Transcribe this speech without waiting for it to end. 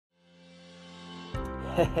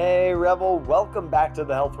Hey Rebel, welcome back to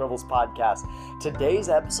the Health Rebels podcast. Today's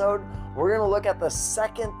episode, we're going to look at the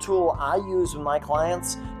second tool I use with my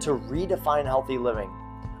clients to redefine healthy living.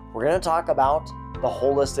 We're going to talk about the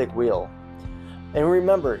holistic wheel. And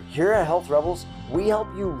remember, here at Health Rebels, we help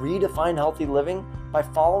you redefine healthy living by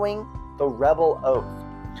following the Rebel Oath.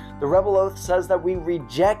 The Rebel Oath says that we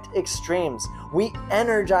reject extremes, we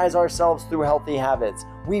energize ourselves through healthy habits,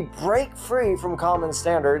 we break free from common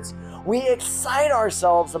standards, we excite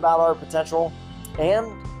ourselves about our potential,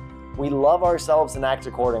 and we love ourselves and act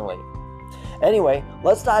accordingly. Anyway,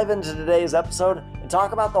 let's dive into today's episode and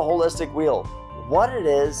talk about the holistic wheel, what it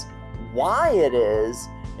is, why it is,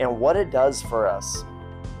 and what it does for us.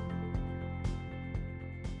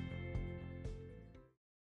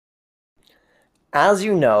 As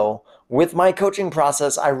you know, with my coaching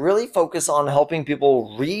process, I really focus on helping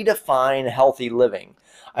people redefine healthy living.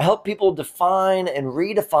 I help people define and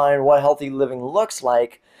redefine what healthy living looks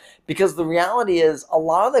like, because the reality is a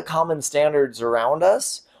lot of the common standards around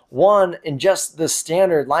us, one, in just the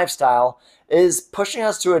standard lifestyle, is pushing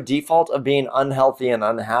us to a default of being unhealthy and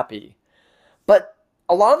unhappy. But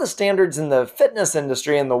a lot of the standards in the fitness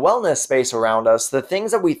industry and the wellness space around us, the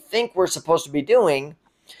things that we think we're supposed to be doing,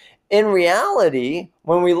 in reality,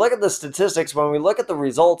 when we look at the statistics, when we look at the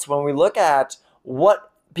results, when we look at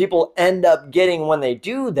what people end up getting when they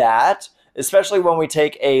do that, especially when we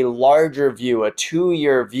take a larger view, a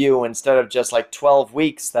 2-year view instead of just like 12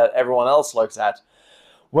 weeks that everyone else looks at,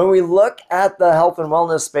 when we look at the health and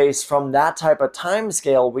wellness space from that type of time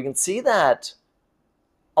scale, we can see that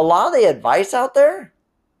a lot of the advice out there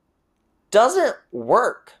doesn't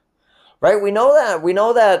work. Right? We know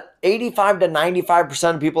that 85 to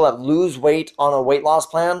 95% of people that lose weight on a weight loss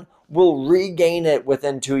plan will regain it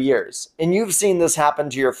within 2 years. And you've seen this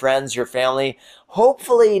happen to your friends, your family,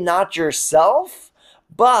 hopefully not yourself,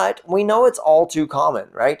 but we know it's all too common,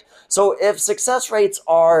 right? So if success rates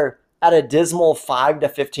are at a dismal 5 to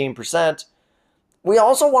 15%, we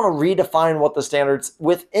also want to redefine what the standards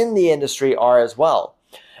within the industry are as well.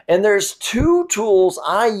 And there's 2 tools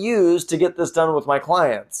I use to get this done with my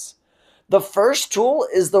clients. The first tool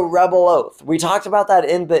is the Rebel Oath. We talked about that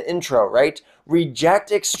in the intro, right? Reject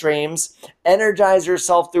extremes, energize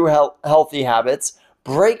yourself through healthy habits,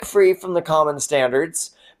 break free from the common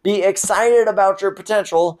standards, be excited about your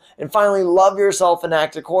potential, and finally love yourself and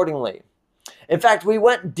act accordingly. In fact, we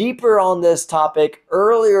went deeper on this topic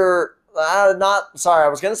earlier, I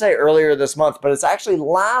was going to say earlier this month, but it's actually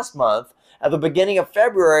last month at the beginning of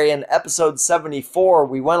February in episode 74.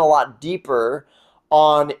 We went a lot deeper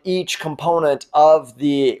on each component of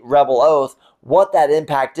the Rebel Oath, what that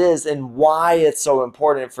impact is, and why it's so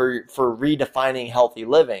important for redefining healthy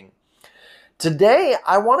living. Today,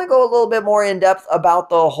 I want to go a little bit more in depth about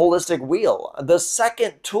the holistic wheel, the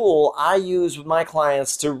second tool I use with my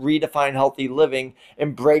clients to redefine healthy living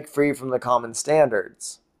and break free from the common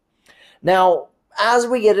standards. Now, as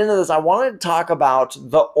we get into this, I wanted to talk about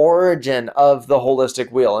the origin of the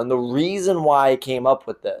holistic wheel and the reason why I came up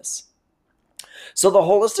with this. So the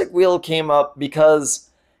holistic wheel came up because,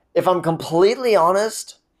 if I'm completely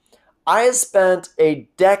honest, I have spent a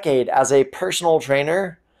decade as a personal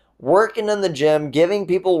trainer, working in the gym, giving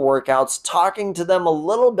people workouts, talking to them a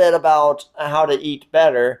little bit about how to eat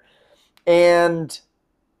better, and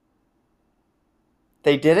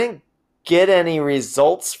they didn't get any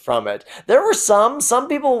results from it. There were some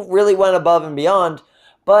people really went above and beyond,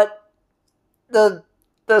 but the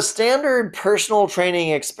standard personal training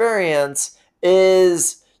experience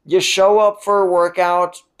is you show up for a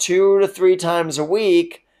workout 2 to 3 times a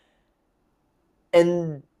week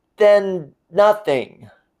and then nothing,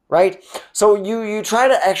 right? So you try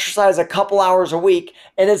to exercise a couple hours a week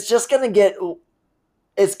and it's just going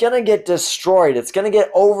to get destroyed. It's going to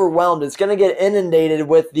get overwhelmed. It's going to get inundated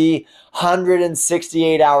with the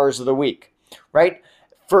 168 hours of the week, right?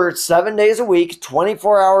 For 7 days a week,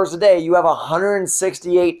 24 hours a day, you have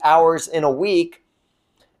 168 hours in a week.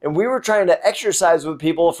 And we were trying to exercise with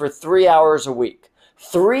people for 3 hours a week.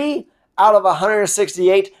 3 out of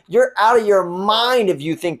 168, you're out of your mind if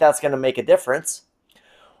you think that's going to make a difference,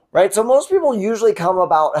 right? So most people usually come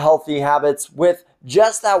about healthy habits with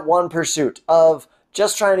just that one pursuit of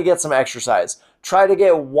just trying to get some exercise. Try to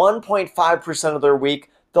get 1.5% of their week.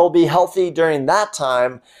 They'll be healthy during that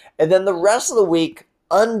time. And then the rest of the week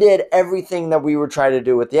undid everything that we would try to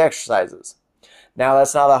do with the exercises. Now,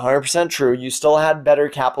 that's not 100% true. You still had better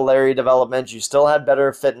capillary development. You still had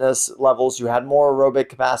better fitness levels. You had more aerobic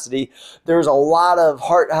capacity. There's a lot of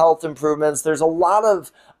heart health improvements. There's a lot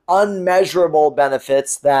of unmeasurable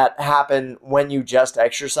benefits that happen when you just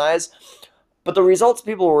exercise. But the results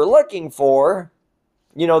people were looking for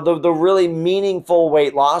the really meaningful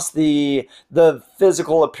weight loss, the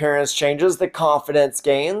physical appearance changes, the confidence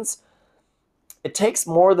gains, it takes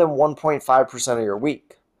more than 1.5% of your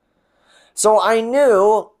week. So I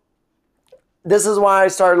knew this is why I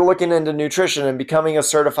started looking into nutrition and becoming a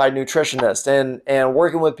certified nutritionist and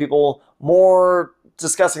working with people more,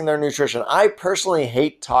 discussing their nutrition. I personally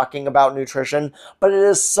hate talking about nutrition, but it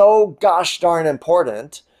is so gosh darn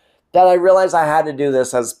important that I realized I had to do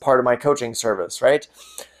this as part of my coaching service, right?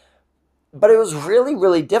 But it was really,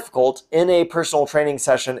 really difficult in a personal training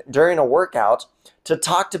session during a workout to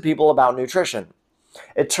talk to people about nutrition.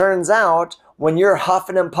 It turns out when you're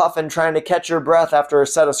huffing and puffing trying to catch your breath after a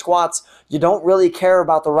set of squats, you don't really care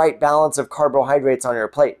about the right balance of carbohydrates on your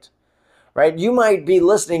plate, right? You might be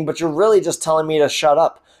listening, but you're really just telling me to shut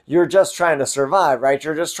up. You're just trying to survive, right?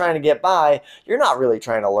 You're just trying to get by. You're not really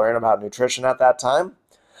trying to learn about nutrition at that time.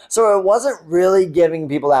 So it wasn't really giving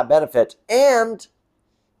people that benefit. And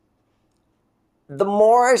the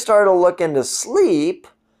more I started to look into sleep,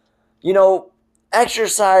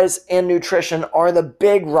 exercise and nutrition are the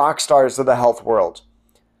big rock stars of the health world.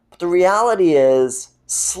 But the reality is,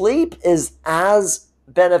 sleep is as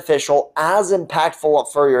beneficial, as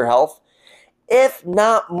impactful for your health, if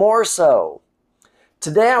not more so.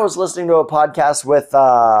 Today I was listening to a podcast with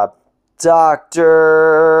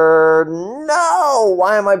Dr. No!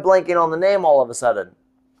 Why am I blanking on the name all of a sudden?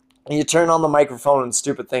 You turn on the microphone and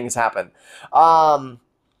stupid things happen.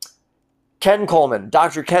 Ken Coleman,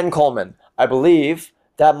 Dr. Ken Coleman. I believe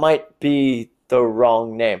that might be the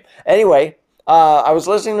wrong name. Anyway, I was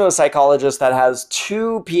listening to a psychologist that has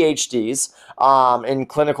 2 PhDs in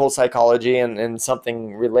clinical psychology and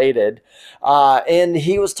something related. And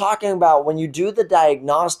he was talking about when you do the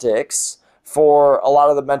diagnostics for a lot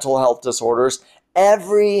of the mental health disorders,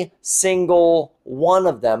 every single one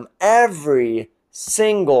of them,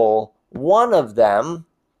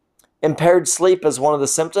 impaired sleep is one of the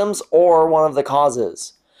symptoms or one of the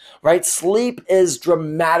causes, right? Sleep is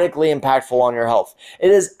dramatically impactful on your health.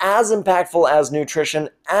 It is as impactful as nutrition,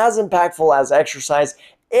 as impactful as exercise,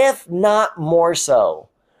 if not more so.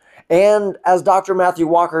 And as Dr. Matthew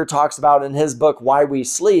Walker talks about in his book, Why We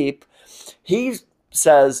Sleep, he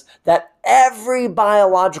says that every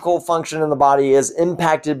biological function in the body is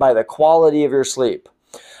impacted by the quality of your sleep,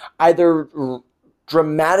 either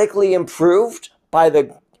dramatically improved by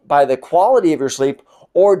the quality of your sleep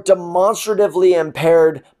or demonstratively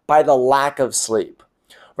impaired by the lack of sleep,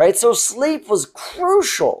 right? So sleep was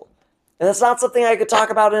crucial. And it's not something I could talk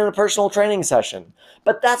about in a personal training session,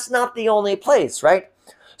 but that's not the only place, right?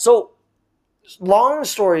 So long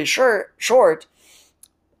story short,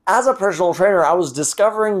 as a personal trainer, I was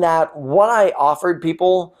discovering that what I offered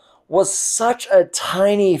people was such a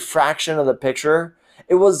tiny fraction of the picture.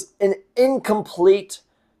 It was an incomplete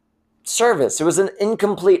service. It was an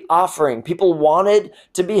incomplete offering. People wanted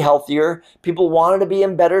to be healthier. People wanted to be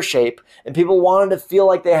in better shape. And people wanted to feel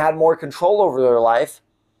like they had more control over their life.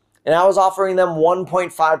 And I was offering them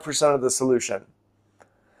 1.5% of the solution.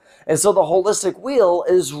 And so the holistic wheel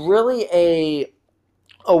is really a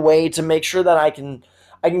way to make sure that I can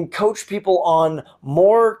coach people on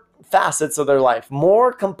more facets of their life,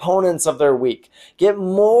 more components of their week. Get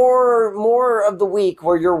more of the week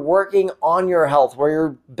where you're working on your health, where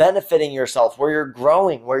you're benefiting yourself, where you're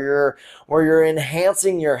growing, where you're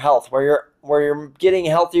enhancing your health, where you're getting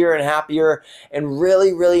healthier and happier and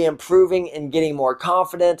really, really improving and getting more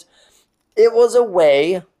confident. It was a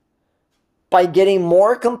way, by getting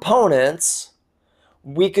more components,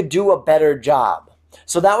 we could do a better job.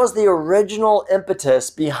 So that was the original impetus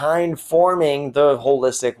behind forming the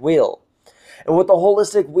holistic wheel. And what the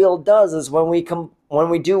holistic wheel does is when we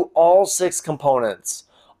do all 6 components,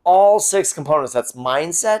 that's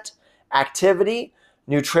mindset, activity,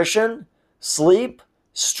 nutrition, sleep,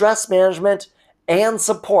 stress management, and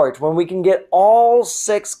support. When we can get all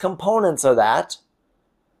 6 components of that,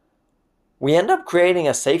 we end up creating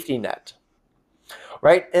a safety net.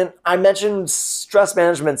 Right? And I mentioned stress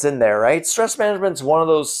management's in there, right? Stress management's one of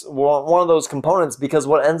those components, because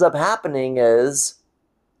what ends up happening is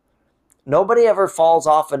nobody ever falls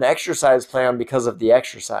off an exercise plan because of the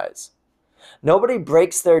exercise. Nobody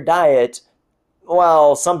breaks their diet.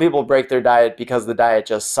 Well, some people break their diet because the diet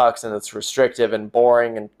just sucks and it's restrictive and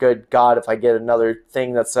boring, and good God, if I get another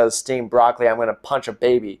thing that says steamed broccoli, I'm going to punch a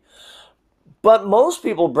baby. But most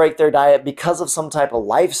people break their diet because of some type of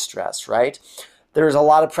life stress, right? There's a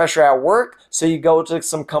lot of pressure at work, so you go to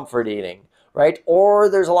some comfort eating, right? Or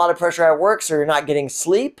there's a lot of pressure at work, so you're not getting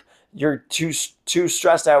sleep. You're too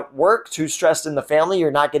stressed at work, too stressed in the family.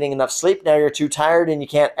 You're not getting enough sleep. Now you're too tired and you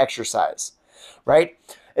can't exercise, right?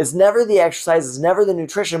 It's never the exercise, it's never the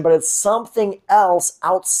nutrition, but it's something else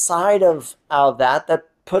outside of that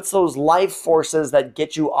puts those life forces that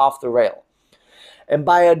get you off the rail. And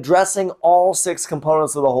by addressing all 6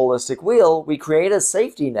 components of the holistic wheel, we create a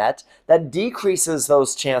safety net that decreases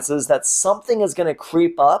those chances that something is going to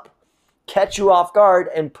creep up, catch you off guard,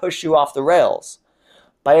 and push you off the rails.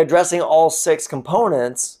 By addressing all 6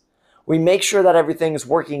 components, we make sure that everything is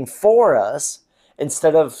working for us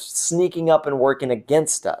instead of sneaking up and working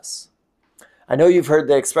against us. I know you've heard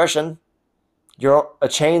the expression, a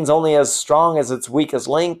chain's only as strong as its weakest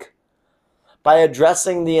link. By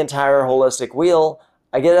addressing the entire holistic wheel,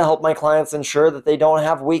 I get to help my clients ensure that they don't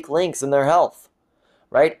have weak links in their health,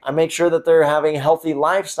 right? I make sure that they're having healthy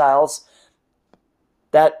lifestyles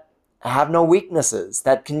that have no weaknesses,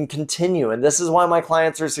 that can continue. And this is why my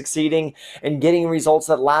clients are succeeding and getting results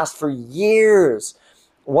that last for years.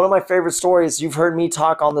 One of my favorite stories, you've heard me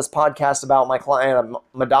talk on this podcast about my client,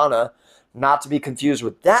 Madonna, not to be confused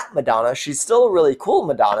with that Madonna. She's still a really cool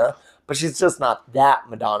Madonna, but she's just not that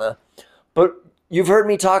Madonna. But you've heard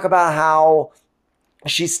me talk about how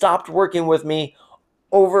she stopped working with me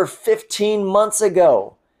over 15 months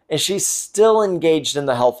ago, and she's still engaged in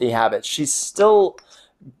the healthy habits. She's still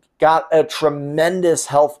got a tremendous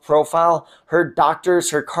health profile. Her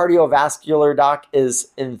doctors, her cardiovascular doc is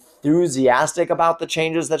enthusiastic about the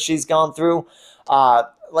changes that she's gone through.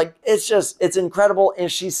 It's incredible. And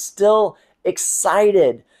she's still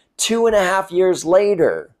excited 2.5 years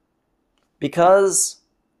later because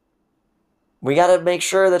we got to make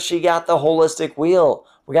sure that she got the holistic wheel.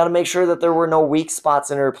 We got to make sure that there were no weak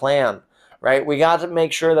spots in her plan, right? We got to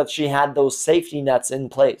make sure that she had those safety nets in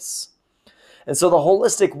place. And so the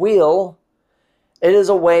holistic wheel, it is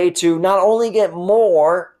a way to not only get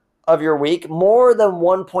more of your week, more than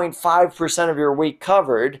 1.5% of your week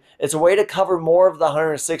covered. It's a way to cover more of the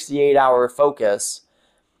 168-hour focus,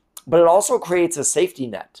 but it also creates a safety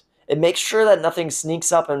net. It makes sure that nothing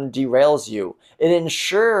sneaks up and derails you. It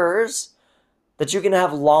ensures that you can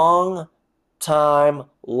have long-time,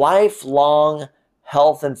 lifelong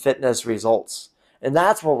health and fitness results. And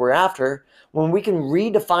that's what we're after. When we can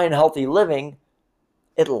redefine healthy living,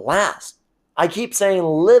 it lasts. I keep saying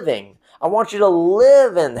living. I want you to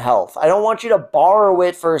live in health. I don't want you to borrow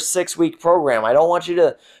it for a 6-week program. I don't want you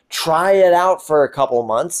to try it out for a couple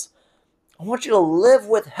months. I want you to live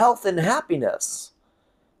with health and happiness.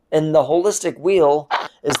 And the holistic wheel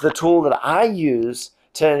is the tool that I use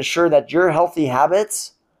to ensure that your healthy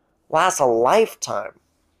habits last a lifetime.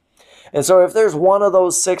 And so if there's one of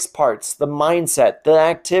those 6 parts, the mindset, the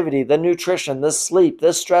activity, the nutrition, the sleep,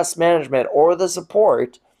 the stress management, or the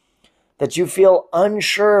support that you feel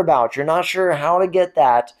unsure about, you're not sure how to get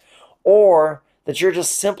that, or that you're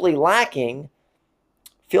just simply lacking,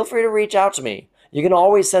 feel free to reach out to me. You can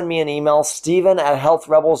always send me an email,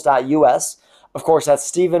 steven@healthrebels.us. Of course, that's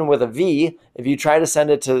Steven with a V. If you try to send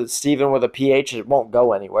it to Steven with a PH, it won't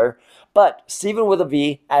go anywhere. But Steven with a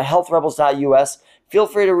V at healthrebels.us. Feel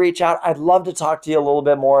free to reach out. I'd love to talk to you a little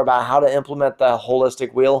bit more about how to implement the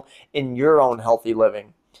holistic wheel in your own healthy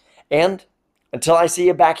living. And until I see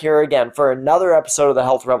you back here again for another episode of the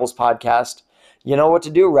Health Rebels podcast, you know what to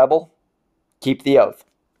do, Rebel. Keep the oath.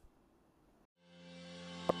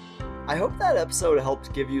 I hope that episode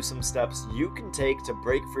helped give you some steps you can take to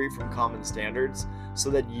break free from common standards so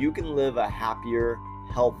that you can live a happier,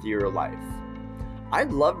 healthier life.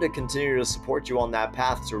 I'd love to continue to support you on that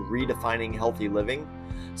path to redefining healthy living,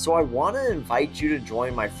 so I want to invite you to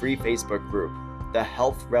join my free Facebook group, the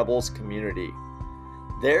Health Rebels Community.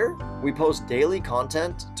 There, we post daily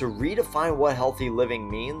content to redefine what healthy living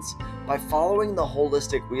means by following the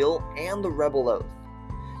holistic wheel and the Rebel Oath.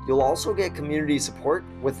 You'll also get community support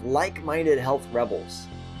with like-minded health rebels.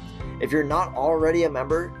 If you're not already a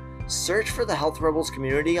member, search for the Health Rebels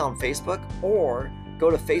Community on Facebook or go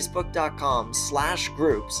to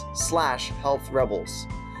facebook.com/groups/healthrebels.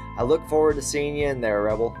 I look forward to seeing you in there,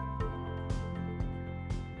 Rebel.